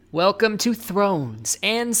Welcome to Thrones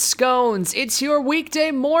and Scones. It's your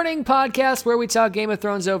weekday morning podcast where we talk Game of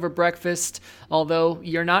Thrones over breakfast. Although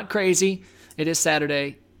you're not crazy, it is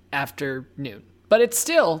Saturday afternoon. But it's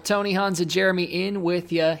still Tony, Hans, and Jeremy in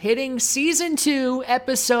with you, hitting Season 2,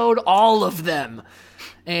 episode all of them.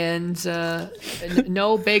 And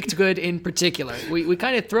no baked good in particular. We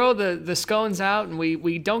kind of throw the scones out, and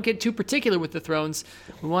we don't get too particular with the Thrones.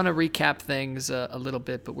 We want to recap things a little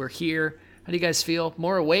bit, but we're here. How do you guys feel?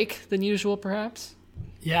 More awake than usual, perhaps?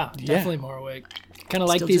 Yeah, definitely more awake. Kind of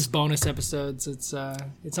like these bonus episodes.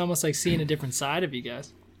 It's almost like seeing a different side of you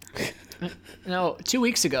guys. No, 2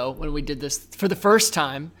 weeks ago when we did this for the first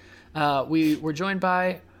time, we were joined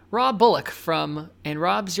by Rob Bullock from And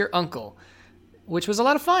Rob's Your Uncle, which was a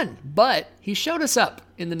lot of fun, but he showed us up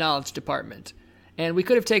in the knowledge department. And we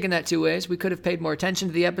could have taken that two ways. We could have paid more attention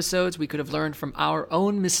to the episodes. We could have learned from our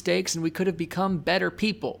own mistakes, and we could have become better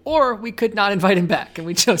people. Or we could not invite him back, and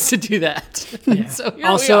we chose to do that. Yeah. So here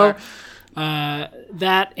also, we are.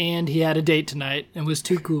 That and he had a date tonight and was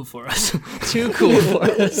too cool for us. Too cool for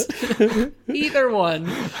us. Either one.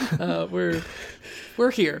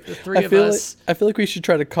 We're here, the three of us. I feel like we should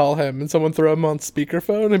try to call him and someone throw him on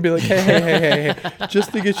speakerphone and be like, hey,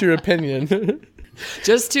 just to get your opinion.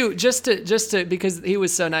 Just to because he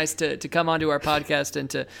was so nice to come onto our podcast and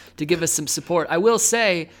to give us some support. I will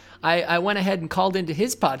say I went ahead and called into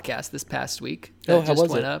his podcast this past week. How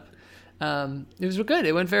was it? Up. It was good.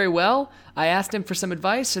 It went very well. I asked him for some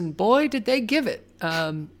advice, and boy, did they give it.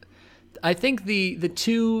 I think the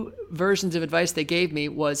two versions of advice they gave me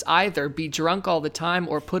was either be drunk all the time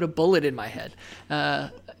or put a bullet in my head.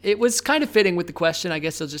 It was kind of fitting with the question. I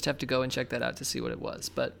guess I'll just have to go and check that out to see what it was.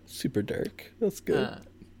 But super dark. That's good.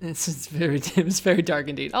 It was very dark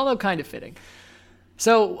indeed, although kind of fitting.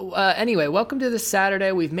 So anyway, welcome to this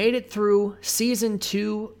Saturday. We've made it through Season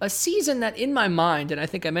 2, a season that in my mind, and I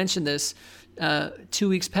think I mentioned this 2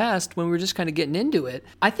 weeks past when we were just kind of getting into it,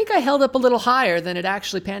 I think I held up a little higher than it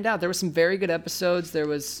actually panned out. There were some very good episodes. There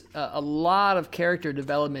was a lot of character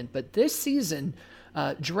development, but this season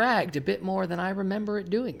dragged a bit more than I remember it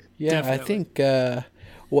doing. Yeah, Definitely. I think,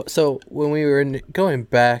 so when we were going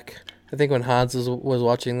back, I think when Hans was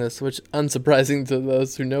watching this, which unsurprising to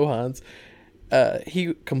those who know Hans,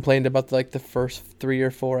 he complained about the first 3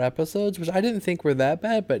 or 4 episodes, which I didn't think were that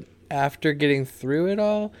bad, but after getting through it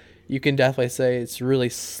all, you can definitely say it's really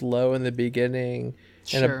slow in the beginning.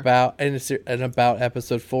 Sure. And about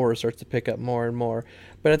episode 4 it starts to pick up more and more.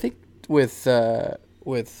 But I think with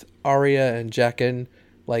Arya and Jaqen,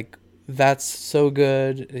 that's so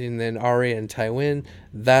good, and then Arya and Tywin,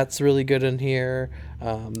 that's really good in here.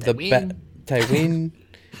 Tywin.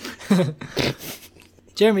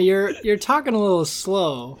 Jeremy, you're talking a little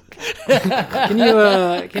slow. Can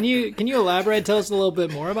you elaborate? Tell us a little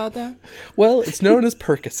bit more about that. Well, it's known as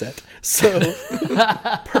Percocet. So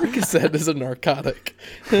Percocet is a narcotic,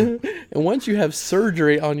 and once you have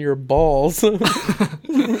surgery on your balls,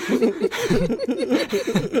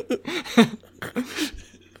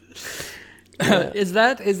 Is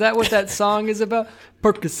that what that song is about?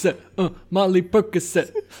 Percocet, Molly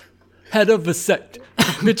Percocet, head of a set,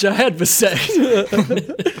 bitch, I had a set.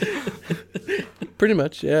 Pretty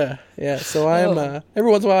much, yeah. So I'm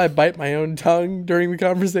every once in a while I bite my own tongue during the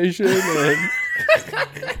conversation. And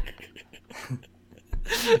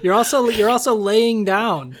You're also laying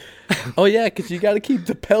down. oh yeah, because you got to keep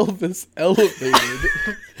the pelvis elevated.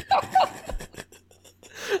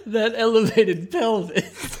 That elevated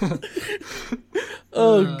pelvis.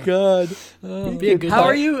 Oh God. How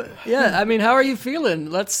are you? Yeah, I mean, how are you feeling?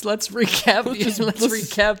 Let's recap. Let's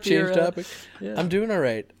recap Change topic. Yeah. I'm doing all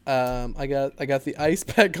right. I got the ice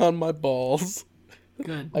pack on my balls.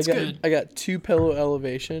 Good. I got 2 pillow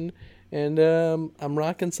elevation, and I'm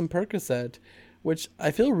rocking some Percocet, which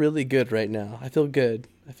I feel really good right now. I feel good.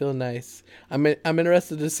 I feel nice. I'm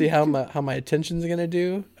interested to see how my attention's gonna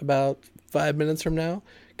do about 5 minutes from now,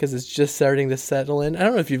 because it's just starting to settle in. I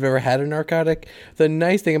don't know if you've ever had a narcotic. The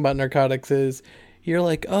nice thing about narcotics is you're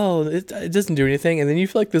like, oh, it doesn't do anything, and then you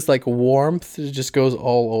feel like this warmth that just goes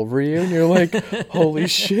all over you, and you're like, holy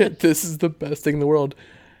shit, this is the best thing in the world.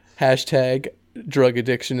 Hashtag drug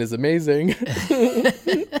addiction is amazing. I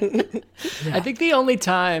think the only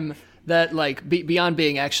time that beyond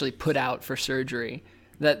being actually put out for surgery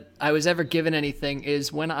that I was ever given anything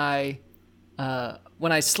is when I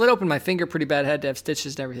slit open my finger pretty bad, had to have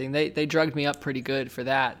stitches and everything. They drugged me up pretty good for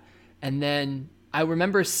that. And then I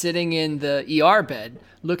remember sitting in the ER bed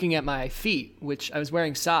looking at my feet, which I was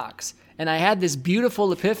wearing socks. And I had this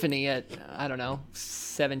beautiful epiphany at,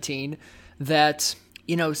 17, that,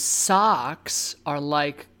 socks are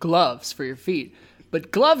like gloves for your feet.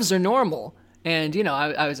 But gloves are normal. And,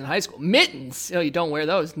 I was in high school. Mittens. You don't wear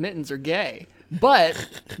those. Mittens are gay. But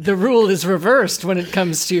the rule is reversed when it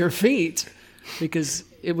comes to your feet, because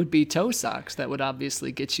it would be toe socks that would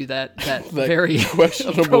obviously get you that very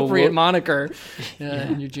appropriate look. moniker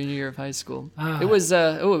in your junior year of high school. It was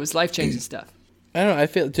life-changing stuff. I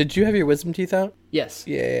don't know. Did you have your wisdom teeth out? Yes.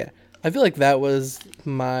 Yeah. I feel like that was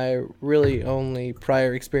my really only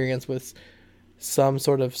prior experience with some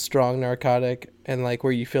sort of strong narcotic, and like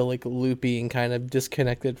where you feel like loopy and kind of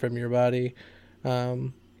disconnected from your body.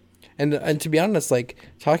 And to be honest, like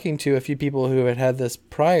talking to a few people who had this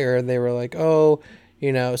prior, they were like, oh,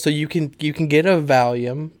 so you can get a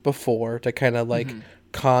Valium before to kind of like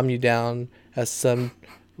calm you down, as some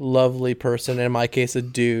lovely person, in my case a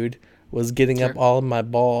dude, was getting up all of my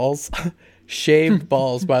balls. Shaved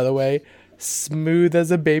balls, by the way, smooth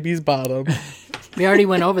as a baby's bottom. We already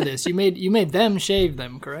went over this. You made them shave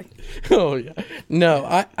them, correct? Oh yeah.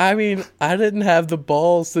 No, I mean I didn't have the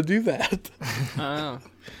balls to do that. Oh.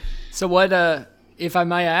 So what? If I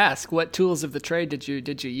might ask, what tools of the trade did you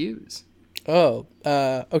use? Oh,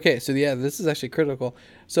 okay. So yeah, this is actually critical.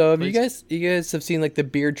 So have you guys have seen like the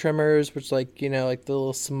beard trimmers, which like like the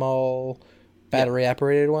little small battery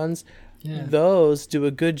operated ones. Yeah. Those do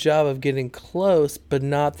a good job of getting close, but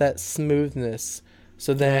not that smoothness.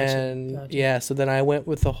 So then, Gotcha. So then I went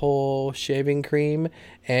with the whole shaving cream,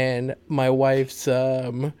 and my wife's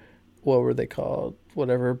what were they called?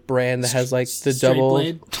 Whatever brand that has like the Straight double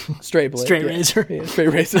blade? straight blade, Straight razor. yeah, straight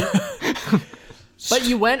razor, But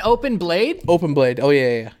you went open blade? open blade. Oh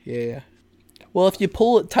yeah. Well, if you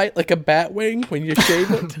pull it tight like a bat wing when you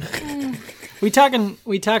shave it. We talking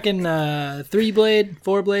 3 blade,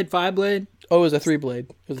 4 blade, 5 blade? Oh, it was a 3 blade.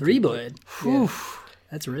 It was a 3 blade. Yeah. Oof,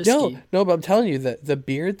 that's risky. No, but I'm telling you that the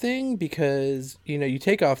beard thing, because you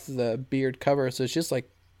take off the beard cover, so it's just like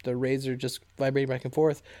the razor just vibrating back and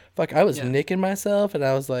forth. Fuck, I was nicking myself, and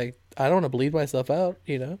I was like, I don't want to bleed myself out.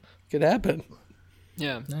 Could happen.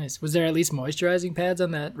 Yeah. Nice. Was there at least moisturizing pads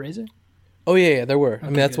on that razor? Oh yeah, there were. I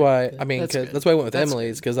mean, that's good, why. good. I mean, That's good. that's why I went with That's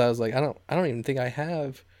Emily's, because I was like, I don't even think I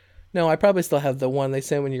have. No, I probably still have the one they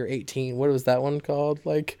send when you're 18. What was that one called?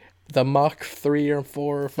 Like the Mach 3 or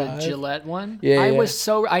 4 or 5. The Gillette one? Yeah,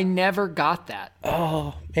 I never got that.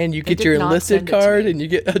 Oh man, you They get your did not enlisted send it to card me. and you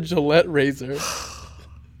get a Gillette razor.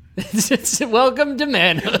 Welcome to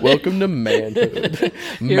manhood. Welcome to manhood.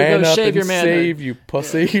 Here, Man go up shave and your manhood. save, you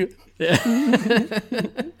pussy.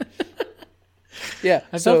 Yeah.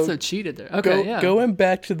 I felt so cheated there. Okay, Going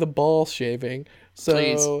back to the ball shaving. So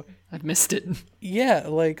Please. I missed it. yeah,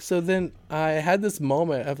 so then I had this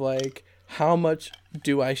moment of like, how much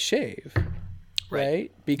do I shave?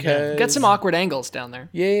 Right? Because Got some awkward angles down there.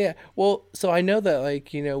 Yeah. Well, so I know that like,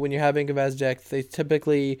 when you're having a vasectomy, they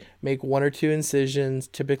typically make 1 or 2 incisions,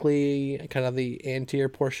 typically kind of the anterior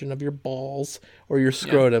portion of your balls or your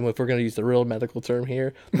scrotum, if we're going to use the real medical term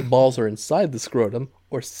here. The balls are inside the scrotum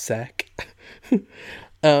or sac.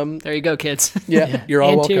 There you go, kids. Yeah, you're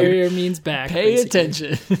all Anterior welcome. means back. Pay basically.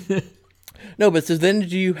 attention. No, but so then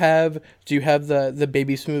do you have the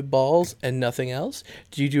baby smooth balls and nothing else?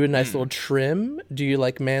 Do you do a nice little trim? Do you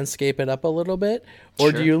like manscape it up a little bit?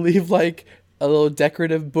 Or do Sure. you leave like a little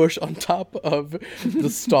decorative bush on top of the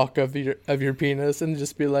stalk of your penis and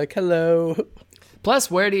just be like, hello? Plus,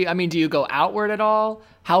 do you go outward at all?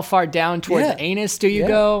 How far down toward Yeah. the anus do you Yeah.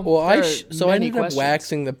 go? Well, There I are ended many up questions.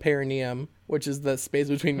 waxing the perineum, which is the space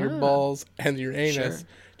between your balls and your anus. Sure.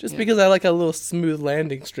 Just because I like a little smooth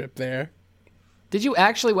landing strip there. Did you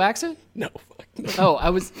actually wax it? No, fuck no. Oh, I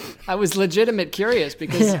was legitimate curious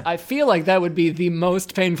because I feel like that would be the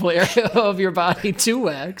most painful area of your body to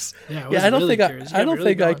wax. Yeah, Yeah, I don't think curious. I don't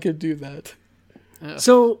think I could do that.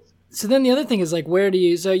 So then the other thing is like, where do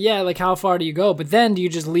you? So yeah, like how far do you go? But then do you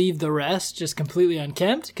just leave the rest just completely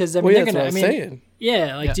unkempt? Because Well, yeah, that's what I was saying.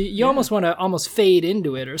 Yeah, like you almost want to fade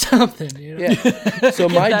into it or something. Yeah. So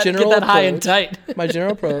my Get general that high and approach, tight. my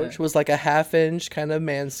general approach was like a 1/2 inch kind of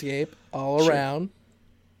manscape all around,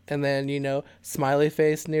 and then smiley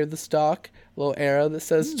face near the stalk, little arrow that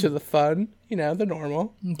says to the fun. The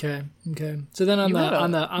normal. Okay. So then on You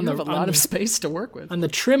have a lot of space to work with. on the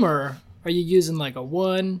trimmer, are you using like a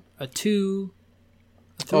 1, a 2,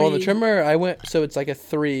 a 3? Oh, the trimmer I went so it's like a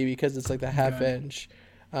 3 because it's like the 1/2 inch.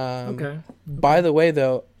 Okay. By the way,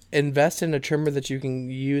 though, invest in a trimmer that you can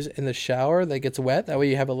use in the shower that gets wet. That way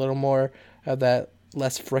you have a little more of that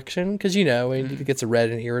less friction because when it gets red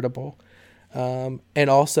and irritable. And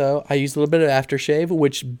also, I use a little bit of aftershave,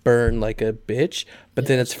 which burn like a bitch, but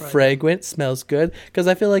then it's fragrant, smells good. Because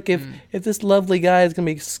I feel like if this lovely guy is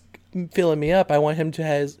gonna be filling me up, I want him to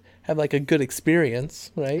have like a good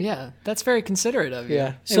experience, right? Yeah, that's very considerate of you. Yeah.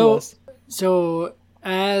 it So was. so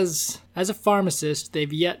as a pharmacist,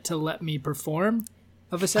 they've yet to let me perform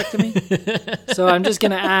a vasectomy. So I'm just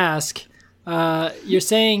gonna ask. You're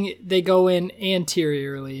saying they go in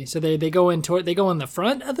anteriorly, so they go in in the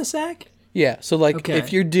front of the sac. Yeah. So like Okay.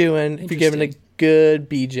 if you're giving a good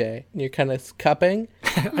BJ and you're kind of cupping.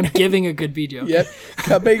 I'm giving a good BJ. Okay. Yep.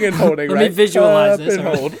 Cupping and holding. Let right? me visualize Cup this.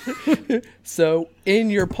 and hold. So in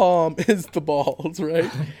your palm is the balls, right?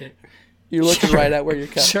 You're looking right at where you're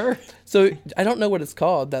cupping. Sure. So I don't know what it's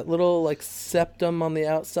called. That little like septum on the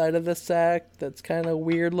outside of the sac that's kind of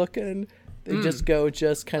weird looking. They just go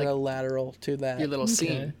kind of lateral to that. Your little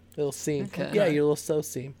seam. Little seam. Okay. Yeah, your little sew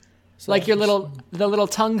seam. So, Like the little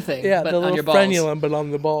tongue thing, yeah, but the on little your balls. frenulum, but on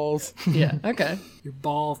the balls. Yeah, okay. Your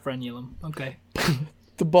ball frenulum. Okay.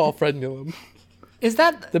 The ball frenulum. Is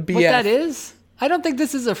that The what BF. that is? I don't think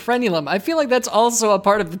this is a frenulum. I feel like that's also a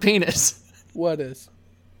part of the penis. What is?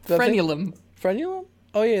 The thing- Frenulum. Frenulum?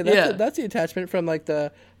 Oh yeah, that's the attachment from like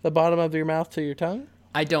the bottom of your mouth to your tongue.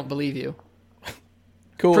 I don't believe you.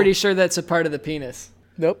 Cool. Pretty sure that's a part of the penis.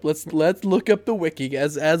 Nope. Let's look up the wiki.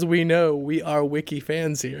 As we know, we are wiki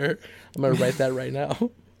fans here. I'm gonna write that right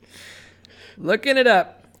now. Looking it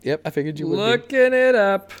up. Yep, I figured you would. Looking it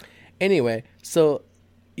up. Anyway, so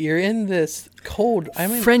you're in this cold.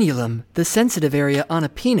 Frenulum, the sensitive area on a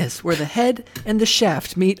penis where the head and the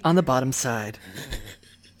shaft meet on the bottom side.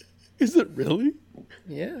 Is it really?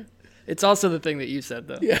 Yeah. It's also the thing that you said,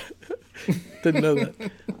 though. Yeah. Didn't know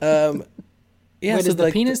that. Yeah. Wait, so is the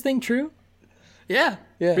like, penis thing true? Yeah.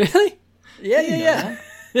 Yeah. Really? Yeah.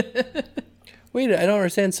 Wait, I don't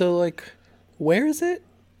understand. So like, where is it?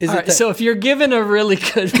 Is All it right, that so if you're given a really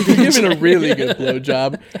good you're giving a really good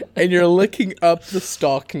blowjob and you're licking up the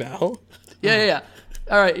stalk now? Yeah.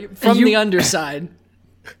 All right, from the underside,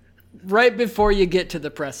 right before you get to the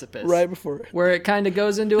precipice. Right before. Where it kind of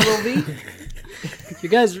goes into a little V. You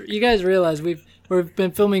guys realize we've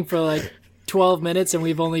been filming for like 12 minutes and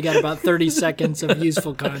we've only got about 30 seconds of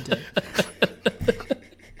useful content.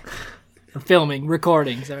 Or filming,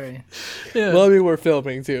 recording, sorry. Yeah. Well, I mean, we're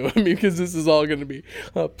filming too. I mean, because this is all going to be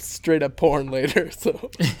straight up porn later. So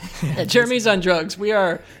At Jeremy's on Drugs, we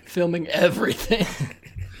are filming everything.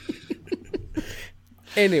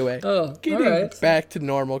 anyway, getting all right. back to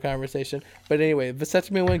normal conversation. But anyway,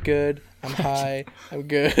 vasectomy went good. I'm high. I'm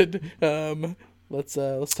good. Let's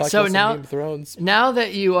talk So about some now- Game of Thrones. Now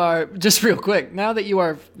that you are, just real quick, now that you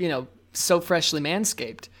are, so freshly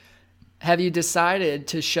manscaped, have you decided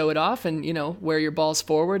to show it off and, wear your balls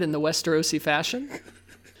forward in the Westerosi fashion?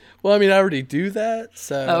 Well, I mean, I already do that.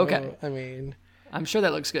 So Oh, okay. I mean, I'm sure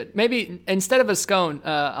that looks good. Maybe instead of a scone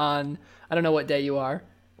on, I don't know what day you are,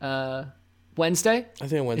 Wednesday? I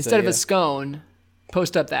think Wednesday. Instead of a scone,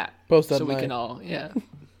 post up that. Post up so we mine. can all, post up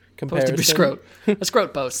comparison. your scrote. A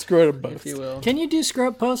scrote post, Scrotum both. if you will. Can you do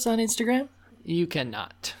scrub posts on Instagram? You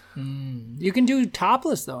cannot. You can do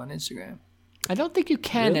topless though on Instagram. I don't think you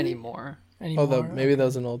can anymore. Anymore. Maybe that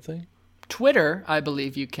was an old thing. Twitter, I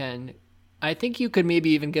believe you can. I think you could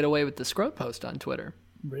maybe even get away with the scrote post on Twitter.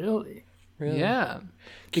 Really? Really? Yeah,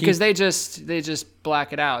 because they just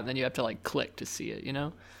black it out, and then you have to like click to see it. Yeah.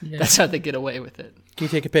 That's how they get away with it. Can you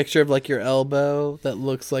take a picture of like your elbow that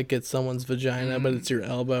looks like it's someone's vagina, but it's your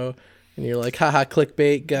elbow, and you're like, haha,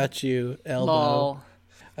 clickbait, got you, elbow.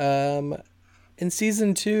 Lol. In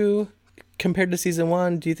season 2, compared to season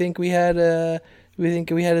 1, do you think we had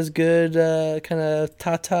as good kind of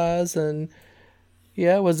tatas and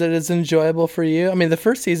yeah, was it as enjoyable for you? I mean, the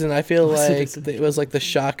first season I feel like it was like the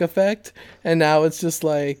shock effect, and now it's just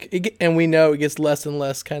like, and we know it gets less and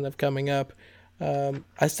less kind of coming up.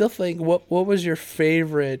 I still think what was your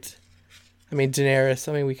favorite? I mean, Daenerys.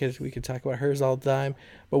 I mean, we could talk about hers all the time,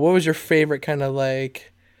 but what was your favorite kind of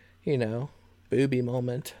like, booby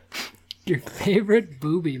moment? Your favorite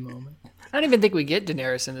booby moment? I don't even think we get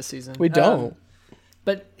Daenerys in this season. We don't.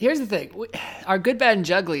 But here's the thing: our good, bad, and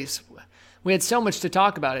jugglies. We had so much to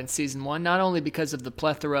talk about in season 1, not only because of the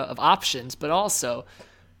plethora of options, but also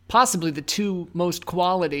possibly the 2 most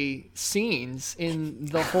quality scenes in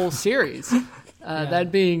the whole series.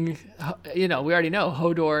 That being, we already know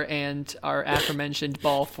Hodor and our aforementioned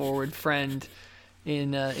ball forward friend in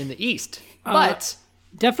the East. But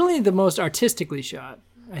Definitely the most artistically shot.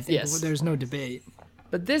 I think Yes. there's no debate.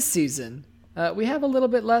 but this season, we have a little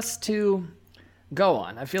bit less to go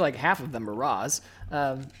on. I feel like half of them are Raws.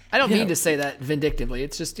 I don't mean to say that vindictively.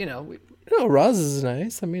 It's just, we've Roz is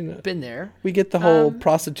nice. I mean, been there. we get the whole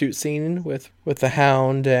prostitute scene with the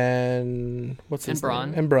Hound and what's his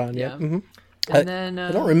Bronn. name? And Bronn, yeah. Yeah. Mhm. And then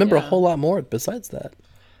I don't remember a whole lot more besides that.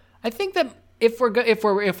 I think that if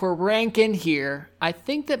we're ranking here, I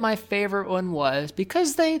think that my favorite one was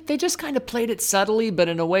because they just kind of played it subtly, but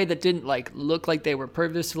in a way that didn't like look like they were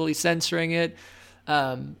purposefully censoring it.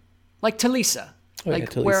 Like Talisa,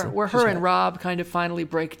 Talisa. where her and Rob kind of finally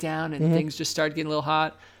break down and things just started getting a little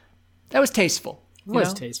hot. That was tasteful. It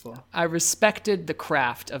was tasteful. I respected the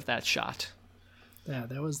craft of that shot. Yeah,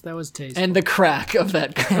 that was tasteful. And the crack of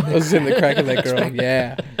that girl. I was in the crack of that girl.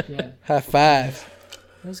 Yeah. High five.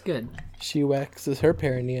 That was good. She waxes her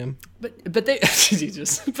perineum. But they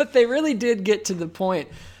Jesus. But they really did get to the point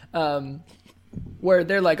where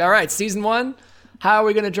they're like, all right, season 1, how are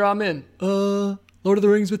we gonna draw them in? Lord of the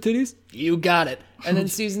Rings with titties? You got it. And then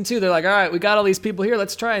season 2, they're like, all right, we got all these people here.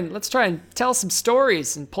 Let's try and tell some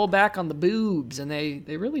stories and pull back on the boobs. And they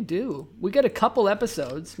really do. We get a couple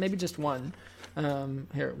episodes, maybe just one.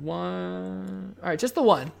 Here, one. All right, just the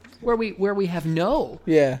one where we have no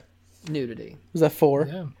nudity. Was that 4?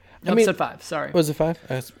 Yeah. No, episode 5. Sorry. Was it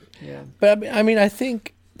 5? Yeah. But I mean, I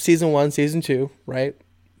think season 1, season 2, right?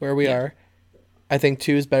 Where we are. I think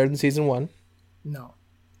 2 is better than season 1. No.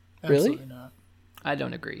 Really? Absolutely not. I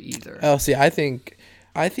don't agree either. Oh, see, I think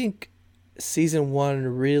season 1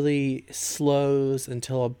 really slows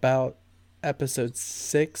until about episode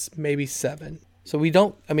 6, maybe 7. So we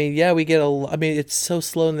don't. I mean, we get it's so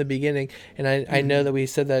slow in the beginning, and I know that we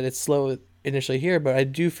said that it's slow initially here, but I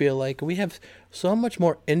do feel like we have so much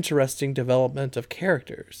more interesting development of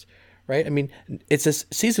characters, right? I mean, it's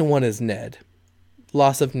just season 1 is Ned,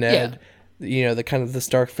 loss of Ned, the kind of the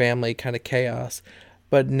Stark family kind of chaos.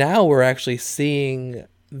 But now we're actually seeing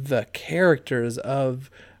the characters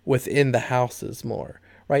of within the houses more,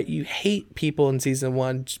 right? You hate people in season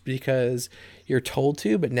 1 just because you're told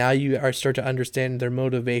to, but now you start to understand their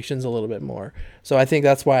motivations a little bit more. So I think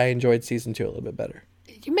that's why I enjoyed season 2 a little bit better.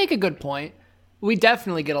 You make a good point. We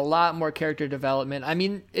definitely get a lot more character development. I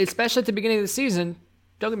mean, especially at the beginning of the season,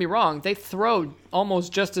 don't get me wrong, they throw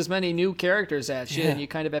almost just as many new characters at you, and you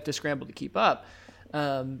kind of have to scramble to keep up.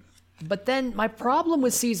 But then my problem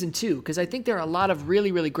with season 2, because I think there are a lot of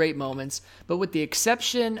really, really great moments, but with the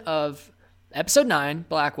exception of episode 9,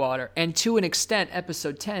 Blackwater, and to an extent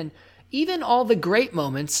episode 10, even all the great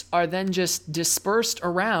moments are then just dispersed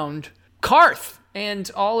around Karth and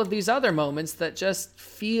all of these other moments that just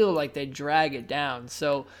feel like they drag it down.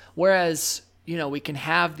 So whereas, we can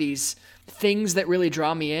have these things that really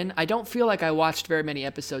draw me in, I don't feel like I watched very many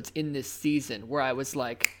episodes in this season where I was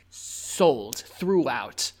like sold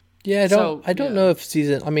throughout. Yeah, I don't know if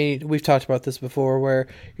we've talked about this before where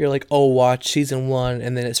you're like, oh, watch season 1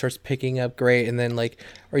 and then it starts picking up great and then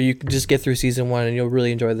or you can just get through season 1 and you'll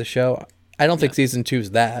really enjoy the show. I don't think season 2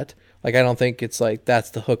 is that. I don't think it's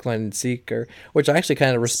that's the hook, line, and seeker, which I actually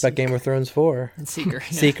kind of respect Game of Thrones for. And Seeker.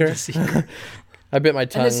 Seeker. I bit my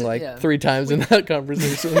tongue 3 times in that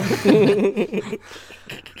conversation.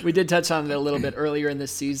 We did touch on it a little bit earlier in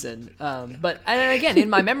this season. But again, in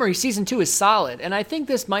my memory, season 2 is solid. And I think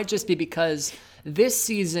this might just be because this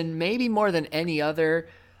season, maybe more than any other,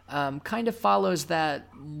 kind of follows that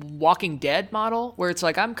Walking Dead model where it's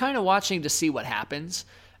I'm kind of watching to see what happens.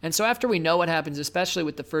 And so after we know what happens, especially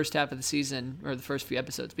with the first half of the season or the first few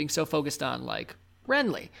episodes being so focused on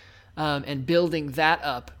Renly and building that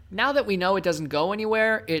up, now that we know it doesn't go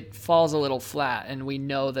anywhere, it falls a little flat, and we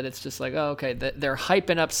know that it's just okay, they're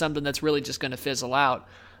hyping up something that's really just going to fizzle out.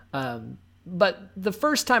 But the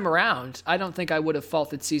first time around, I don't think I would have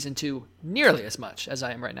faulted season 2 nearly as much as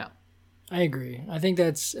I am right now. I agree. I think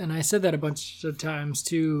and I said that a bunch of times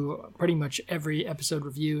too, pretty much every episode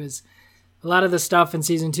review, is a lot of the stuff in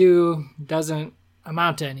season 2 doesn't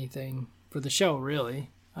amount to anything for the show, really.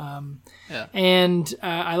 And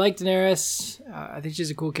I like Daenerys. I think she's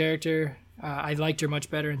a cool character. I liked her much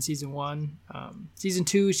better in season 1. Season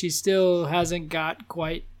 2, she still hasn't got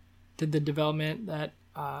quite to the development that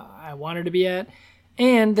I want her to be at.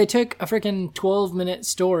 And they took a freaking 12-minute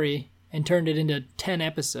story and turned it into 10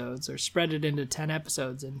 episodes, or spread it into 10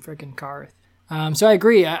 episodes in freaking Karth. So I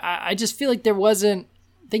agree. I just feel like there wasn't,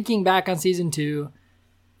 thinking back on season 2,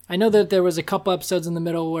 I know that there was a couple episodes in the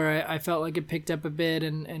middle where I felt like it picked up a bit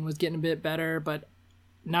and was getting a bit better, but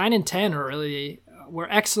 9 and 10 were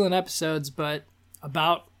excellent episodes, but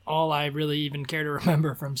about all I really even care to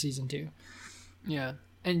remember from season 2. Yeah.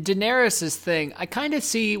 And Daenerys' thing, I kind of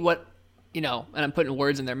see what, and I'm putting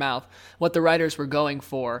words in their mouth, what the writers were going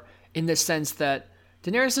for, in the sense that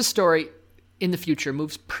Daenerys' story in the future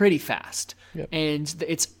moves pretty fast. Yep. And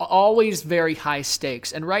it's always very high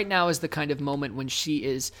stakes. And right now is the kind of moment when she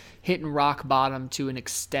is hitting rock bottom to an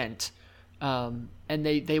extent. And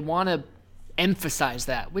they want to emphasize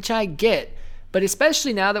that, which I get. But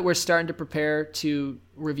especially now that we're starting to prepare to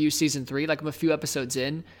review season 3, like I'm a few episodes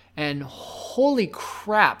in, and holy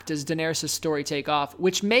crap, does Daenerys' story take off,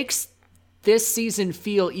 which makes this season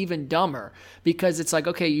feel even dumber, because it's like,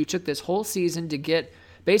 okay, you took this whole season to get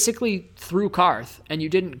basically through Karth, and you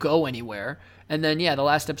didn't go anywhere. And then, the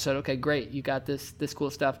last episode, okay, great, you got this cool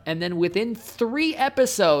stuff. And then within 3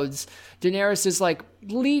 episodes, Daenerys is like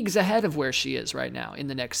leagues ahead of where she is right now in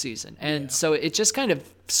the next season. And so it just kind of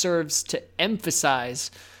serves to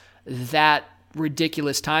emphasize that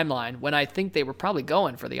ridiculous timeline when I think they were probably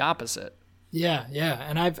going for the opposite. Yeah.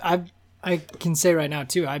 And I can say right now,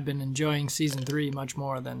 too, I've been enjoying season 3 much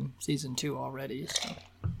more than season 2 already. So.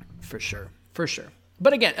 For sure.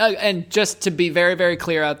 But again, and just to be very, very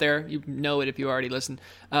clear out there, you know it if you already listened,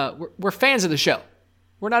 we're fans of the show.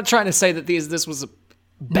 We're not trying to say that this was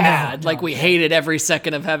bad, like we hated every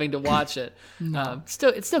second of having to watch it. It's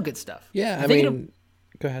still good stuff. Yeah, I mean,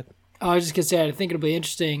 go ahead. I was just gonna say, I think it'll be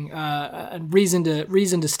interesting, a reason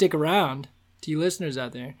to stick around to you listeners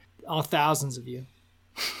out there, all thousands of you.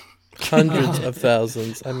 Hundreds of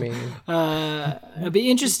thousands. I mean, it'll be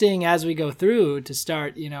interesting as we go through to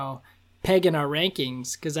start, pegging our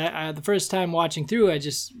rankings, because I the first time watching through, I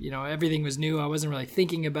just, everything was new. I wasn't really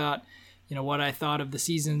thinking about, what I thought of the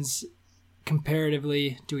seasons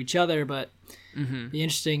comparatively to each other, but be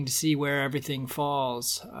interesting to see where everything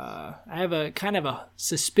falls. I have a kind of a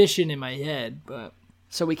suspicion in my head, but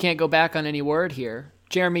so we can't go back on any word here.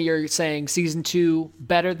 Jeremy, you're saying season 2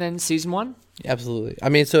 better than season 1? Absolutely. I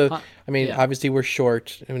mean, obviously we're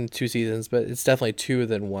short in 2 seasons, but it's definitely 2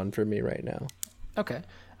 than 1 for me right now. Okay.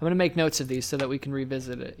 I'm going to make notes of these so that we can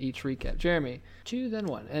revisit it each recap. Jeremy, 2 then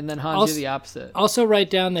 1. And then Hans, do the opposite. Also write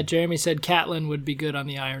down that Jeremy said Catelyn would be good on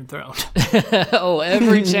the Iron Throne. Oh,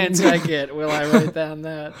 every chance I get will I write down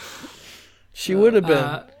that. She would have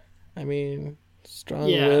been.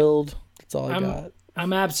 Strong-willed. That's all I got.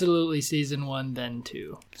 I'm absolutely season 1, then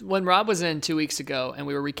 2. When Rob was in 2 weeks ago and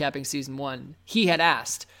we were recapping season 1, he had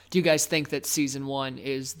asked, do you guys think that season 1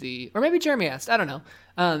 is or maybe Jeremy asked, I don't know,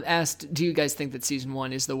 asked, do you guys think that season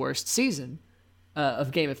 1 is the worst season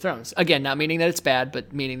of Game of Thrones? Again, not meaning that it's bad,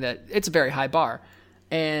 but meaning that it's a very high bar.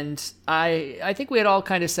 And I think we had all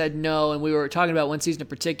kind of said no, and we were talking about one season in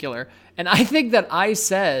particular. And I think that I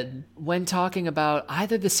said, when talking about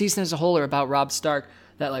either the season as a whole or about Robb Stark,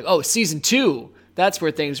 that like, oh, season 2, that's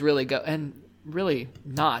where things really go. And really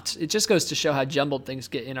not. It just goes to show how jumbled things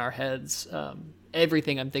get in our heads.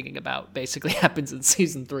 Everything I'm thinking about basically happens in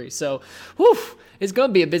season 3. So, it's going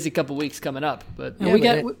to be a busy couple weeks coming up. But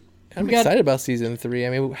yeah, I'm excited about season 3. I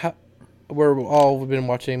mean, we've been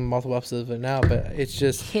watching multiple episodes of it now, but it's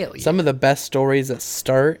just some of the best stories that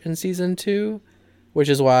start in season 2, which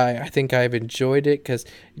is why I think I've enjoyed it, because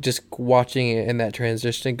just watching it in that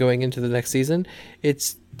transition going into the next season,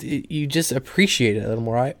 you just appreciate it a little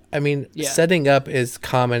more. I mean, setting up is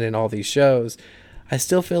common in all these shows. I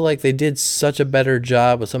still feel like they did such a better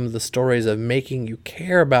job with some of the stories of making you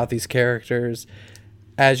care about these characters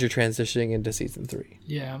as you're transitioning into season 3.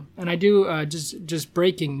 Yeah, and I do just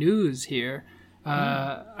breaking news here.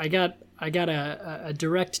 I got a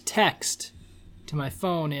direct text to my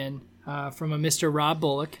phone from a Mr. Rob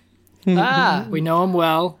Bullock. We know him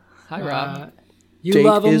well. Hi, Rob. You Jake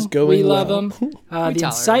love him. is going we love well. him. The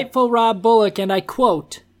insightful Rob Bullock, and I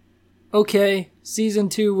quote, "Okay, season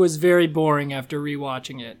 2 was very boring after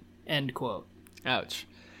rewatching it." End quote. Ouch.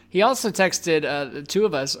 He also texted the two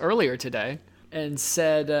of us earlier today and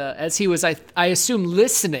said, as he was, I assume,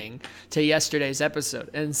 listening to yesterday's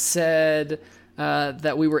episode, and said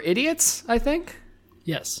that we were idiots, I think?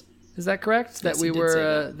 Yes. Is that correct? Yes,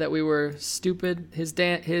 that we were stupid. His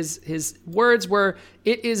words were,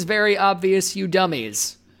 "It is very obvious, you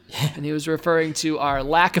dummies." And he was referring to our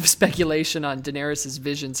lack of speculation on Daenerys'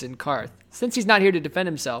 visions in Karth. Since he's not here to defend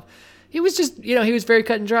himself, he was just, he was very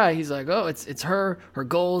cut and dry. He's like, oh, it's her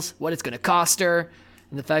goals, what it's going to cost her,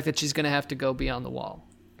 and the fact that she's going to have to go beyond the wall.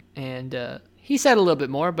 And he said a little bit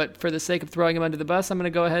more, but for the sake of throwing him under the bus, I'm going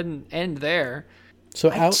to go ahead and end there. So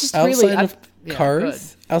outside of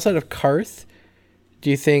Karth, do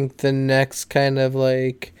you think the next kind of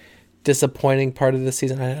like disappointing part of the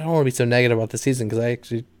season? I don't want to be so negative about the season,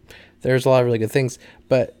 because there's a lot of really good things.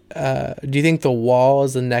 But do you think the wall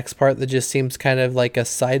is the next part that just seems kind of like a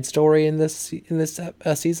side story in this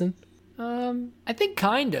season? I think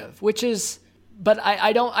kind of, which is, but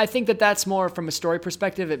I think that's more from a story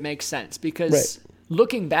perspective. It makes sense because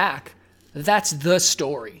looking back, that's the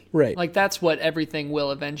story, right? Like that's what everything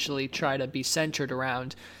will eventually try to be centered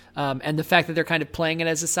around. And the fact that they're kind of playing it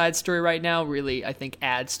as a side story right now really, I think,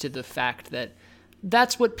 adds to the fact that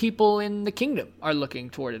that's what people in the kingdom are looking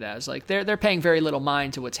toward it as. Like they're paying very little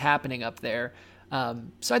mind to what's happening up there.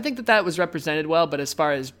 So I think that was represented well, but as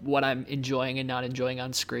far as what I'm enjoying and not enjoying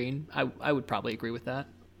on screen, I would probably agree with that.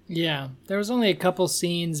 Yeah, there was only a couple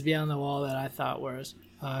scenes beyond the wall that I thought was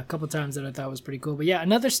a couple times that I thought was pretty cool. But yeah,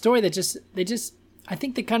 another story that I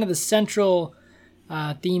think the kind of the central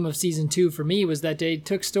theme of season 2 for me was that they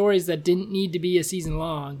took stories that didn't need to be a season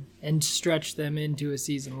long and stretched them into a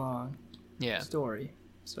season long story.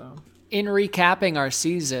 So in recapping our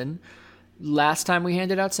season, last time we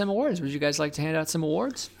handed out some awards. Would you guys like to hand out some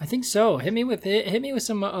awards? I think so. Hit me with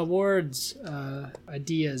some awards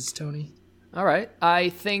ideas, Tony. All right. I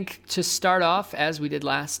think to start off, as we did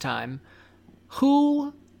last time,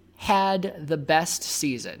 who had the best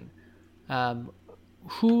season?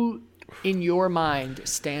 Who, in your mind,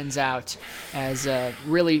 stands out as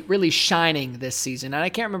really, really shining this season? And I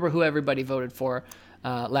can't remember who everybody voted for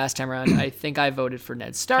last time around. I think I voted for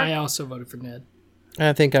Ned Stark. I also voted for Ned.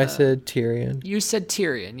 I think I said Tyrion. You said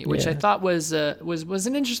Tyrion, which I thought was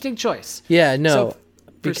an interesting choice. Yeah, no. So,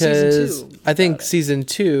 because season 2, I think season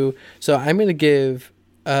 2, so I'm going to give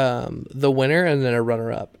the winner and then a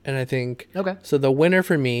runner-up. And I think, so the winner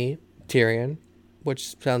for me, Tyrion,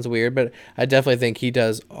 which sounds weird, but I definitely think he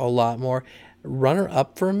does a lot more.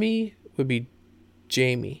 Runner-up for me would be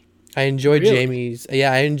Jaime. I enjoy Jaime's,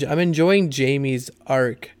 I'm enjoying Jaime's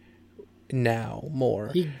arc now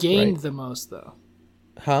more. He gained the most, though.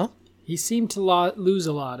 Huh? He seemed to lose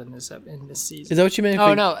a lot in this season. Is that what you meant?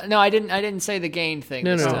 Oh no, I didn't say the gain thing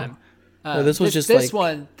this time. No, this was this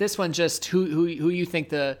one just who you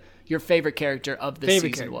think your favorite character of the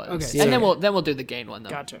season was. Okay, and then we'll do the gain one though.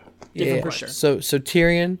 Gotcha. Yeah, for sure. So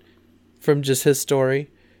Tyrion from just his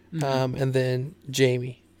story, and then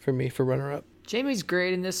Jaime for me for runner up. Jaime's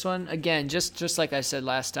great in this one. Again, just like I said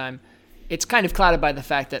last time. It's kind of clouded by the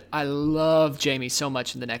fact that I love Jaime so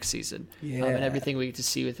much in the next season. Yeah. And everything we get to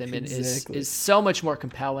see with him is so much more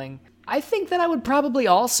compelling. I think that I would probably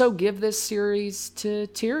also give this series to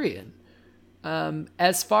Tyrion.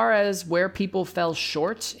 As far as where people fell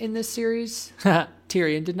short in this series,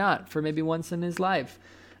 Tyrion did not, for maybe once in his life.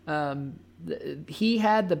 He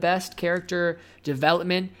had the best character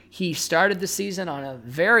development. He started the season on a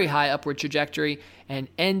very high upward trajectory and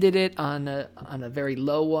ended it on a very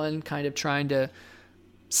low one, kind of trying to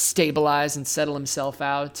stabilize and settle himself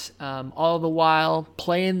out, all the while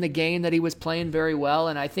playing the game that he was playing very well.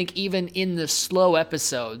 And I think even in the slow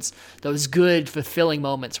episodes, those good, fulfilling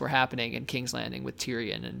moments were happening in King's Landing with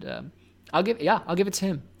Tyrion. And I'll give it to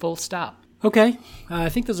him. Full stop. Okay, I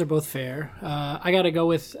think those are both fair. I got to go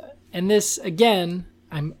with, and this again,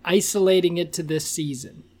 I'm isolating it to this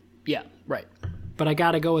season. Yeah, right. But I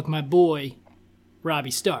got to go with my boy, Robbie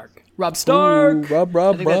Stark. Robb Stark. Ooh, Rob.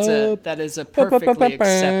 I think that is a perfectly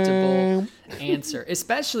acceptable answer,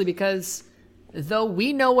 especially because though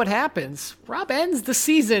we know what happens, Robb ends the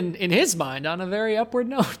season in his mind on a very upward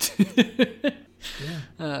note.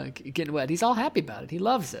 Getting wet. He's all happy about it. He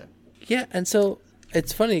loves it. Yeah, and so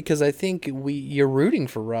it's funny because I think you're rooting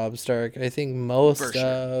for Robb Stark. I think most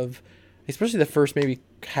of, especially the first maybe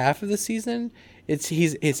half of the season, it's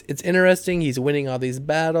interesting. He's winning all these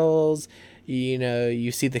battles. You know,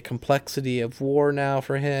 you see the complexity of war now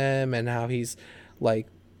for him and how he's like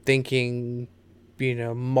thinking, you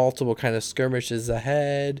know, multiple kind of skirmishes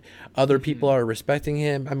ahead. Other people are respecting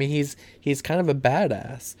him. I mean, he's kind of a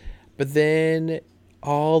badass. But then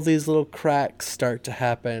all these little cracks start to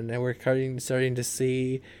happen, and we're starting to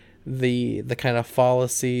see the kind of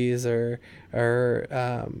fallacies or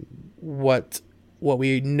what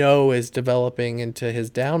we know is developing into his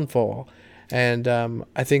downfall. And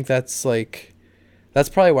I think that's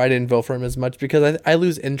probably why I didn't vote for him as much, because I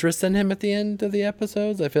lose interest in him at the end of the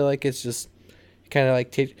episodes. I feel like it's just kind of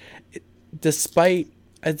like despite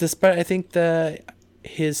I think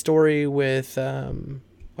his story with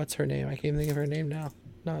what's her name? I can't even think of her name now.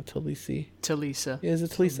 Not Talisa. Talisa. Is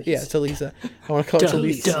it Talisa? Yeah, Talisa. I want to call her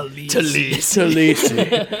Talisa.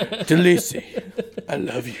 Talisa. I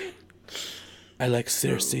love you. I like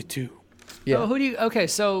Cersei too. Yeah. Oh,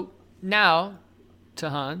 so now to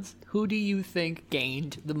Hans, who do you think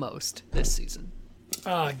gained the most this season?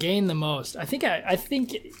 Gained the most. I think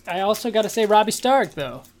I also got to say Robbie Stark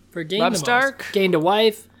though. For gained Robb the Stark most. Gained a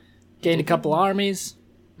wife, gained a couple armies,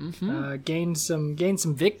 gained some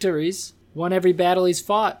victories, won every battle he's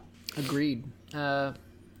fought. Agreed. I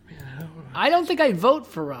don't think I'd vote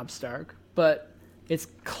for Robb Stark, but it's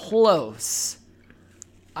close.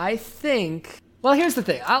 I think. Well, here's the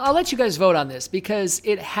thing. I'll let you guys vote on this because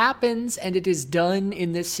it happens and it is done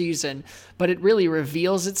in this season, but it really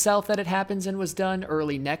reveals itself that it happens and was done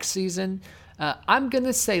early next season. I'm going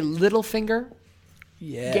to say Littlefinger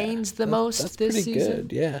gains the most that's this pretty season.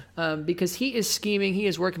 good, yeah. Because he is scheming, he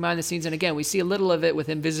is working behind the scenes, and again, we see a little of it with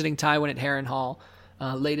him visiting Tywin at Harrenhal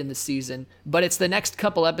late in the season. But it's the next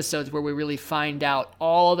couple episodes where we really find out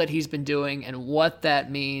all that he's been doing and what that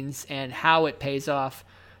means and how it pays off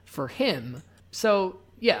for him. So,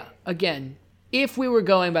 yeah, again, if we were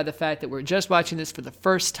going by the fact that we're just watching this for the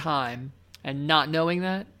first time and not knowing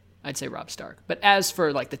that, I'd say Robb Stark. But as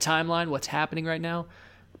for like the timeline, what's happening right now,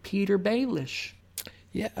 Peter Baelish.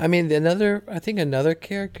 Yeah, I mean, I think another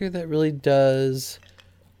character that really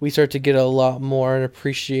we start to get a lot more and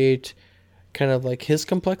appreciate kind of like his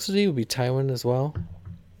complexity would be Tywin as well.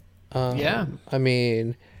 Yeah. I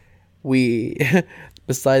mean, we,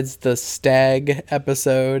 besides the stag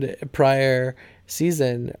episode prior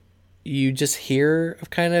season, you just hear of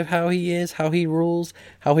kind of how he is, how he rules,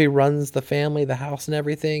 how he runs the family, the house and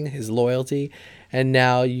everything, his loyalty. And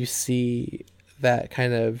now you see that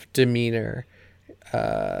kind of demeanor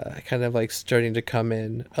kind of like starting to come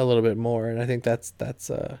in a little bit more. And I think that's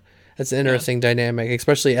an interesting dynamic,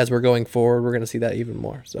 especially as we're going forward. We're going to see that even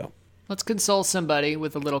more. So let's console somebody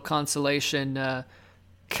with a little consolation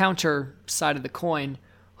counter side of the coin.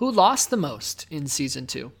 Who lost the most in season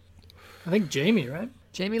 2? I think Jaime, right?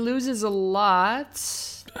 Jaime loses a lot.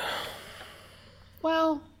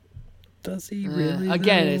 Well, does he really?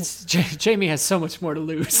 Again, though? it's Jaime has so much more to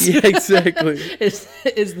lose. Yeah, exactly. is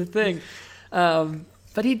the thing.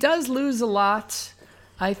 But he does lose a lot.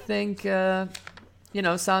 I think,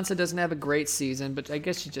 Sansa doesn't have a great season, but I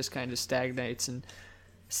guess she just kind of stagnates and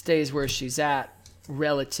stays where she's at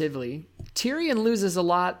relatively. Tyrion loses a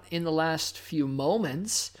lot in the last few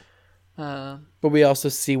moments. But we also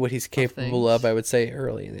see what he's capable of, I would say,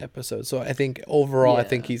 early in the episode. So I think overall, I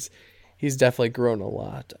think he's definitely grown a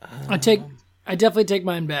lot. I definitely take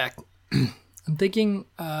mine back. I'm thinking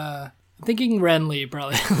Renly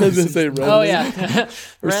probably. I was gonna say Renly. Oh yeah,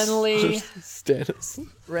 Renly. Stannis.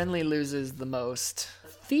 Renly loses the most.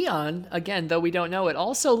 Theon, again, though we don't know it,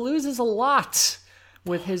 also loses a lot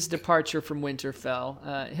with his departure from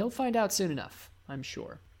Winterfell. He'll find out soon enough, I'm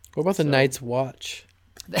sure. What about the Night's Watch?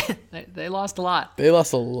 They lost a lot. They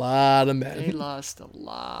lost a lot of men. They lost a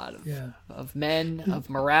lot of men, of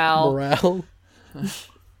morale. Morale.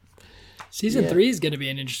 Season 3 is going to be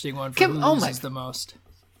an interesting one for who loses the most.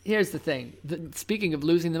 Here's the thing. Speaking of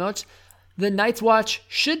losing the most, the Night's Watch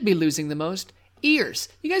should be losing the most. Ears.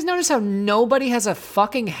 You guys notice how nobody has a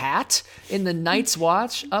fucking hat in the Night's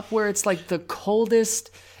Watch up where it's like the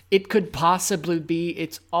coldest it could possibly be?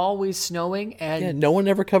 It's always snowing and no one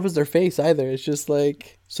ever covers their face either. It's just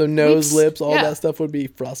like, so nose, lips, all that stuff would be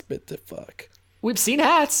frostbite to fuck. We've seen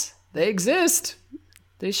hats. They exist.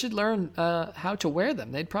 They should learn how to wear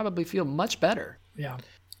them. They'd probably feel much better. Yeah.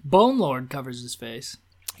 Bone Lord covers his face.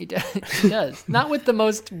 He does. Not with the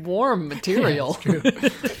most warm material. Yeah,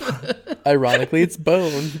 that's true. Ironically, it's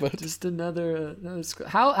bone, but just another skull.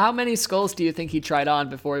 How many skulls do you think he tried on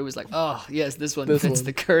before he was like, oh yes, this one fits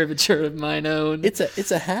the curvature of mine own? It's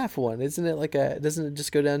a half one, isn't it? Doesn't it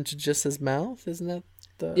just go down to just his mouth? Isn't that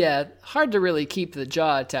the? Yeah, hard to really keep the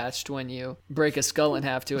jaw attached when you break a skull in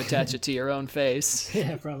half to attach it to your own face.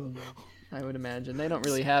 Yeah, probably. I would imagine they don't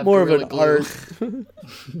really have more of an glue. art.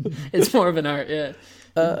 It's more of an art, yeah.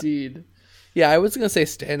 Indeed. Yeah, I was gonna say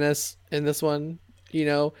Stannis in this one,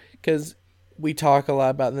 because we talk a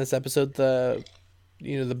lot about in this episode the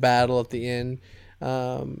battle at the end,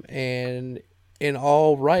 and in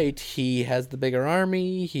all right, he has the bigger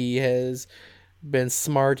army. He has been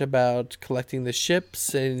smart about collecting the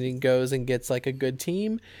ships, and he goes and gets like a good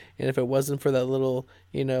team. And if it wasn't for that little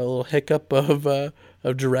hiccup of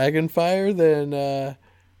dragon fire, then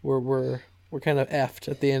we're kind of effed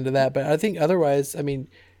at the end of that. But I think otherwise, I mean,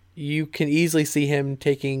 you can easily see him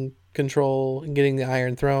taking control and getting the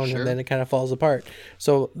Iron Throne, and then it kind of falls apart.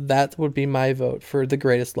 So that would be my vote for the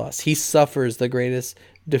greatest loss. He suffers the greatest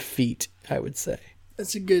defeat, I would say.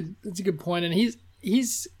 That's a good point. And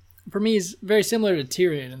he's for me, he's very similar to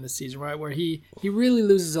Tyrion in this season, right? Where he really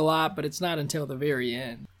loses a lot, but it's not until the very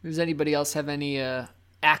end. Does anybody else have any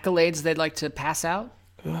accolades they'd like to pass out?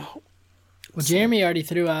 Well, Jeremy already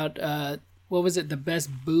threw out what was it? The best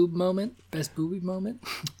boob moment? Best booby moment?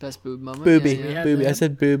 Best boob moment. Booby. Yeah. Booby. I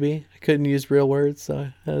said booby. I couldn't use real words, so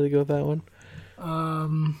I had to go with that one.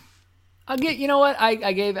 I'll get. You know what?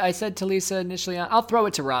 I said to Lisa initially. I'll throw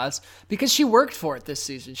it to Roz because she worked for it this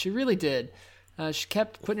season. She really did. She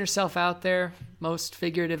kept putting herself out there, most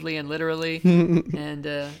figuratively and literally, and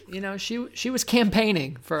she was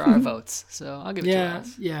campaigning for our votes. So I'll give it to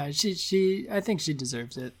Roz. Yeah. She. I think she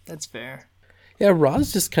deserves it. That's fair. Yeah,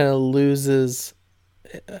 Roz just kind of loses,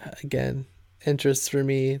 again, interest for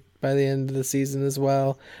me by the end of the season as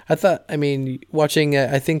well. I mean, watching it,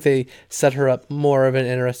 I think they set her up more of an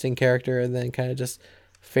interesting character and then kind of just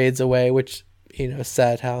fades away, which, is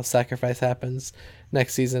sad how sacrifice happens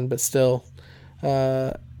next season, but still,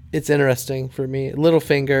 it's interesting for me.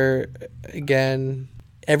 Littlefinger, again,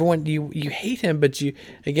 everyone, you hate him, but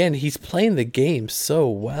he's playing the game so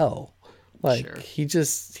well. Like, Sure. he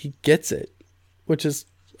gets it, which is,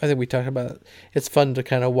 I think we talked about it. It's fun to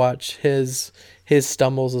kind of watch his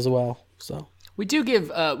stumbles as well. So We give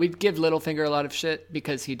Littlefinger a lot of shit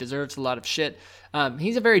because he deserves a lot of shit.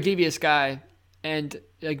 He's a very devious guy, and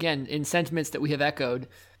again, in sentiments that we have echoed,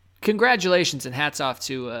 congratulations and hats off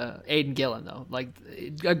to Aidan Gillen, though. Like,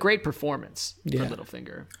 a great performance for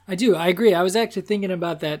Littlefinger. I agree. I was actually thinking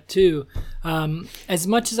about that too. As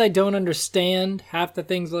much as I don't understand half the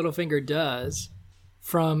things Littlefinger does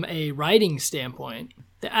from a writing standpoint,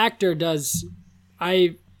 the actor does.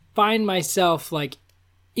 I find myself like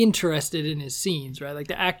interested in his scenes, right? Like,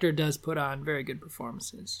 the actor does put on very good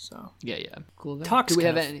performances. So Yeah. Cool. talks Do we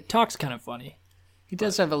have kind of, any? talks kind of funny. He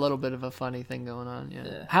does have a little bit of a funny thing going on.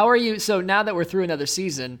 Yeah. How are you? So now that we're through another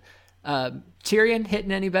season, Tyrion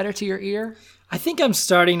hitting any better to your ear? I think I'm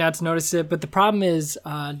starting not to notice it, but the problem is,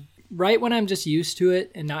 right when I'm just used to it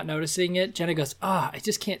and not noticing it, Jenna goes, I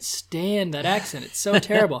just can't stand that accent. It's so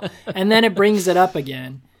terrible. And then it brings it up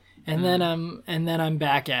again. And then I'm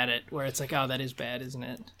back at it, where it's like, oh, that is bad, isn't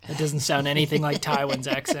it? It doesn't sound anything like Tywin's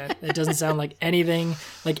accent. It doesn't sound like anything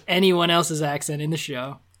like anyone else's accent in the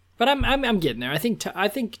show. But I'm getting there. I think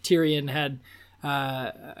Tyrion had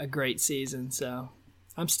a great season, so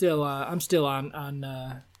I'm still on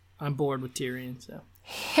board with Tyrion. So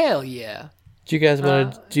Hell yeah. do you guys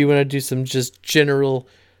want to do you want to do some just general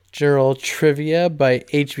trivia by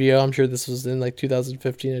HBO? I'm sure this was in like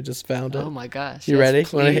 2015. I just found it. Oh my gosh. You yes, ready?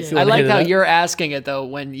 please. Wanna I like hit it how up? you're asking it though,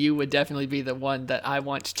 when you would definitely be the one that I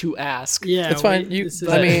want to ask. yeah, It's fine.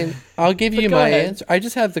 I'll give you go my ahead. answer. I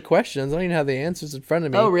just have the questions. I don't even have the answers in front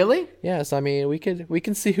of me. Oh really? Yes. I mean, we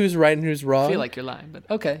can see who's right and who's wrong. I feel like you're lying, but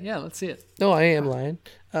okay, yeah, let's see it. No, I am lying.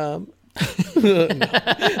 No.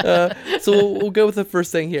 So we'll go with the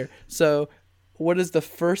first thing here. So, what is the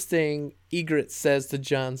first thing Ygritte says to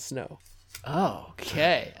Jon Snow? Oh,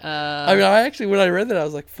 okay. I mean, I actually, when I read that, I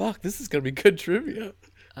was like, "Fuck, this is gonna be good trivia."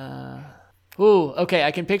 Ooh, okay,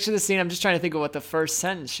 I can picture the scene. I'm just trying to think of what the first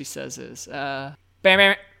sentence she says is. Bam,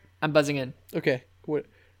 bam, I'm buzzing in. Okay, what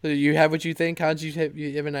you have? What you think? Hans, you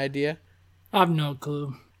have an idea? I have no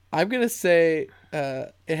clue. I'm gonna say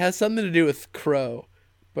it has something to do with Crow,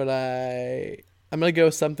 but I'm gonna go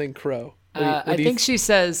something Crow. I think she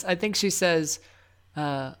says,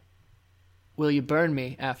 will you burn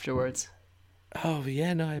me afterwards? Oh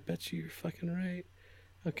yeah, no, I bet you're fucking right.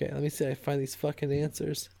 Okay, let me see. I find these fucking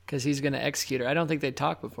answers. Because he's going to execute her. I don't think they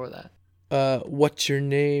talked before that. What's your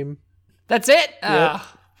name? That's it? Yep.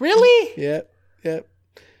 Really? Yep.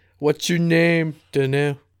 What's your name?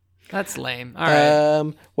 Dunno. That's lame. All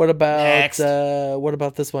right. What about Next. What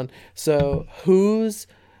about this one? So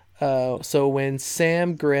so when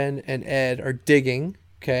Sam, Gren, and Ed are digging,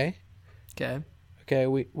 okay,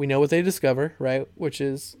 we know what they discover, right? Which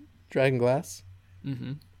is dragonglass.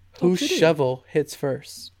 Mm-hmm. Whose shovel hits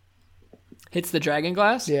first? Hits the dragon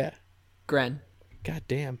glass? Yeah. Gren. God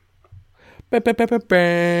damn.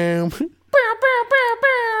 Bam.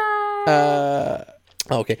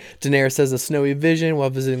 Okay. Daenerys says a snowy vision while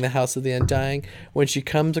visiting the House of the Undying. When she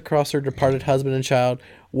comes across her departed husband and child,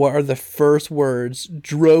 what are the first words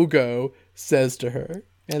Drogo says to her?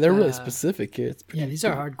 And they're really specific here. These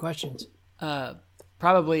are hard questions.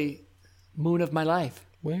 Probably Moon of My Life.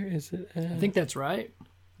 Where is it at? I think that's right.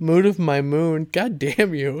 Moon of my moon. God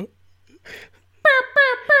damn you.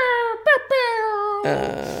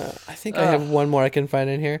 I think I have one more I can find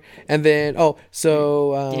in here. And then,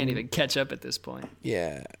 Can't even catch up at this point.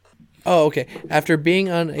 yeah. Oh, okay. After being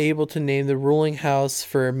unable to name the ruling house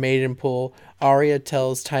for Maidenpool, Arya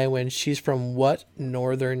tells Tywin she's from what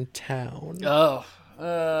northern town? Oh.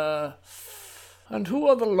 And who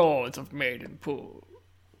are the lords of Maidenpool?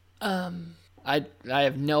 I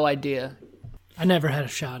have no idea. I never had a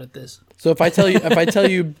shot at this. So if I tell you,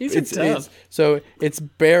 These are tough. it's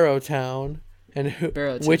Barrowtown, and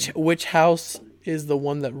Barrowtown. which house is the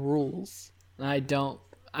one that rules?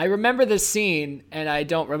 I remember the scene, and I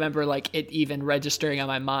don't remember like it even registering on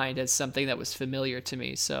my mind as something that was familiar to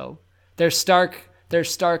me. So they're Stark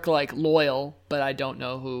like loyal, but I don't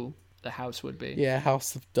know who the house would be. Yeah,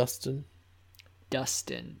 House of Dustin.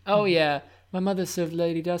 Dustin. Oh yeah, my mother served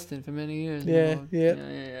Lady Dustin for many years. Yeah, Lord. yeah.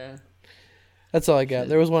 Yeah. That's all I got.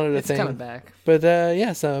 There was one other It's thing. coming back. But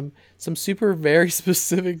some super very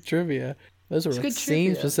specific trivia. Those were like good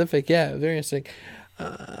scene trivia. specific. Yeah, very interesting.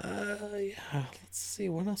 Yeah, let's see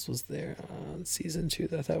what else was there on season 2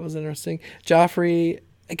 that I thought was interesting. Joffrey,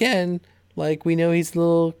 again, like we know he's a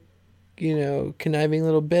little, conniving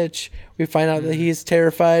little bitch. We find out that he's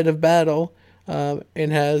terrified of battle,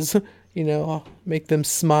 and has, make them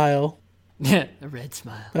smile. Yeah, a red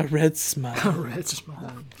smile. A red smile. A red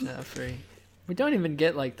smile. Joffrey. We don't even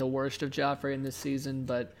get like the worst of Joffrey in this season,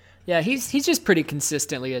 but yeah, he's just pretty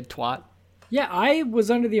consistently a twat. Yeah, I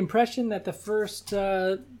was under the impression that the first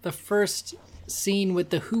scene with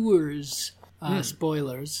the Hooers,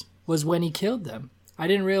 spoilers, was when he killed them. I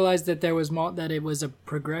didn't realize that that it was a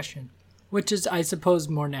progression, which is, I suppose,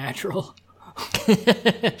 more natural.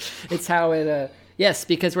 It's how it. Yes,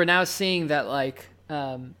 because we're now seeing that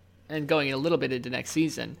and going a little bit into next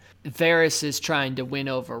season, Varys is trying to win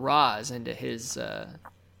over Raz into his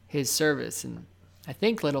service, and I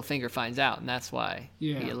think Littlefinger finds out, and that's why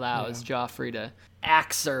he allows Joffrey to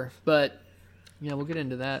axe her. But we'll get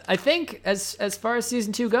into that. I think as far as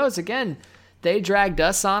season 2 goes, again, they dragged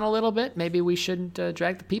us on a little bit. Maybe we shouldn't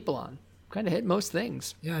drag the people on. Kind of hit most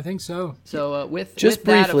things. Yeah, I think so. So just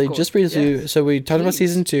briefly. Yes. So we talked about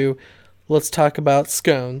season 2. Let's talk about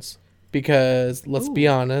scones, because let's be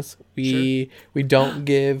honest, we don't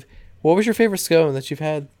give. What was your favorite scone that you've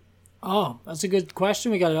had? Oh, that's a good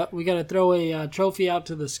question. We gotta throw a trophy out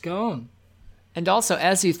to the scone. And also,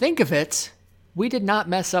 as you think of it, we did not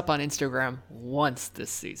mess up on Instagram once this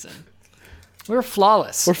season. We're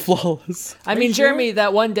flawless. I mean, sure? Jeremy,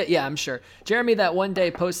 that one day, yeah, I'm sure. Jeremy, that one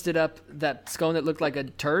day, posted up that scone that looked like a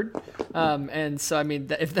turd. And so, I mean,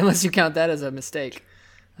 unless you count that as a mistake.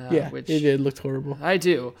 Which it did. Looked horrible. I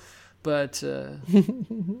do. But,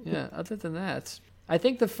 yeah, other than that, I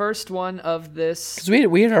think the first one of this... Because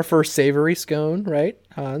we had our first savory scone, right,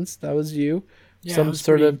 Hans? That was you. Yeah, some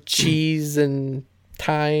sort of cheese and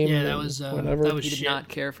thyme. Yeah, that was whatever. That was He did not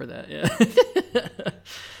care for that, yeah.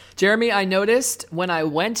 Jeremy, I noticed when I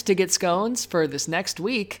went to get scones for this next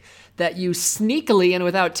week that you sneakily and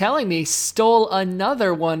without telling me stole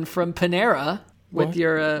another one from Panera with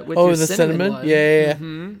your your the cinnamon one. Yeah.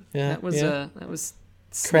 Mm-hmm. Yeah, that was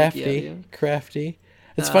crafty.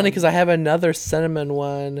 It's funny because I have another cinnamon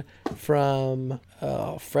one from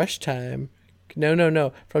Fresh Time.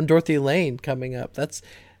 No, from Dorothy Lane coming up. That's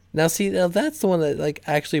the one that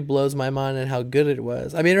actually blows my mind and how good it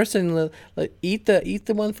was. I'd be interested in eat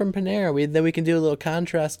the one from Panera. Then we can do a little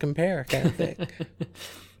contrast compare kind of thing.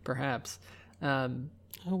 Perhaps. I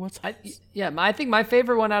think my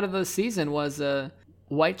favorite one out of the season was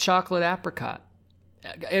white chocolate apricot.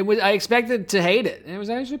 I expected to hate it, and it was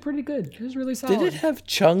actually pretty good. It was really solid. Did it have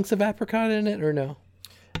chunks of apricot in it or no?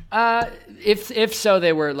 If so,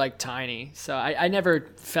 they were tiny. So I never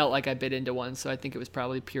felt like I bit into one. So I think it was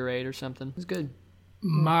probably pureed or something. It was good.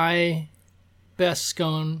 My best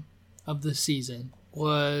scone of the season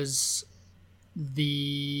was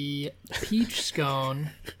the peach scone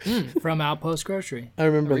from Outpost Grocery. I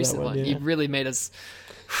remember that one. Yeah. You really made us.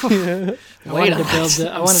 I wanted to build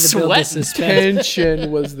the suspense.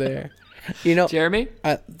 Tension was there. Jeremy,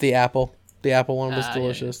 the apple one was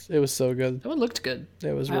delicious. Yeah. It was so good. That one looked good.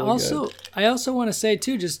 It was really good. I also want to say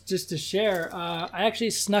too, just to share, I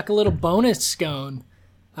actually snuck a little bonus scone.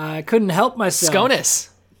 I couldn't help myself.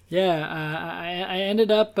 Sconus. Yeah, I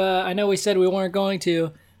ended up. I know we said we weren't going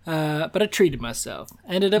to, but I treated myself.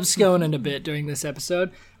 Ended up sconing a bit during this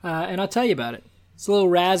episode, and I'll tell you about it. It's a little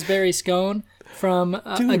raspberry scone from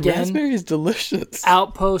raspberry is delicious.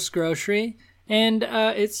 Outpost Grocery, and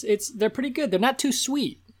they're pretty good. They're not too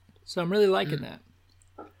sweet, so I'm really liking that.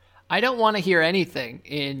 I don't want to hear anything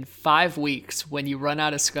in 5 weeks when you run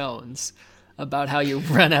out of scones about how you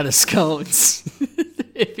run out of scones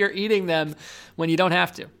if you're eating them when you don't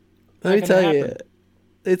have to. Let me tell you,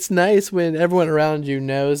 it's nice when everyone around you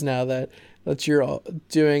knows now that you're all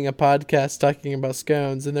doing a podcast talking about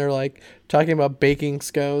scones, and they're talking about baking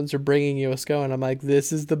scones or bringing you a scone. I'm like,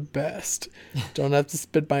 this is the best. Don't have to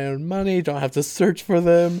spend my own money. Don't have to search for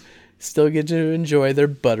them. Still get to enjoy their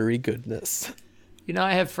buttery goodness.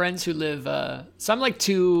 I have friends who live, so I'm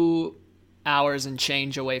 2 hours and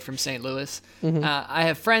change away from St. Louis. Mm-hmm. I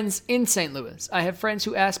have friends in St. Louis. I have friends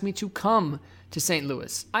who ask me to come to St.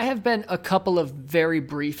 Louis. I have been a couple of very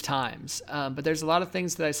brief times, but there's a lot of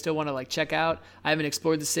things that I still want to check out. I haven't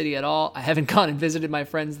explored the city at all. I haven't gone and visited my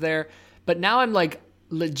friends there, but now I'm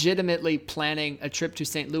legitimately planning a trip to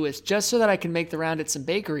St. Louis just so that I can make the round at some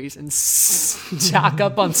bakeries and stock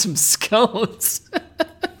up on some scones.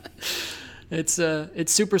 It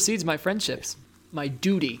supersedes my friendships, my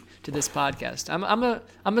duty to this podcast.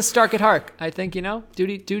 I'm a Stark at heart. I think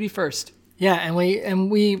duty first. Yeah, and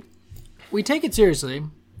we take it seriously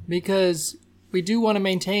because we do want to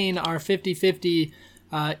maintain our 50-50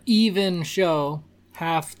 even show.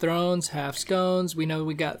 Half thrones, half scones. We know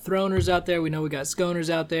we got throners out there. We know we got sconers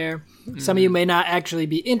out there. Some of you may not actually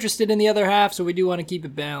be interested in the other half, so we do want to keep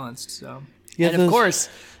it balanced. So, Yeah, And of course,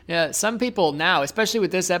 yeah, some people now, especially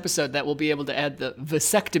with this episode, that will be able to add the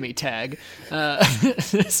vasectomy tag.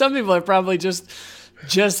 Some people are probably just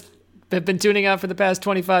have been tuning out for the past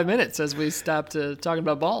 25 minutes as we stopped talking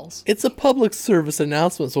about balls. it's a public service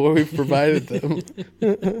announcement, so what we've provided them.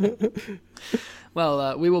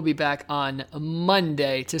 Well, we will be back on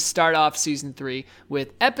Monday to start off season 3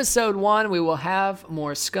 with episode 1. We will have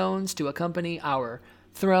more scones to accompany our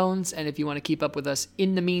thrones, and if you want to keep up with us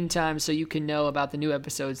in the meantime so you can know about the new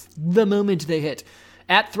episodes the moment they hit,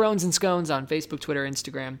 at Thrones and Scones on Facebook, Twitter,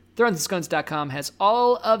 Instagram. ThronesandScones.com has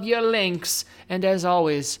all of your links, and as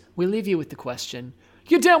always, we leave you with the question,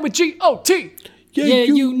 you down with GOT? Yeah,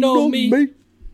 you know me.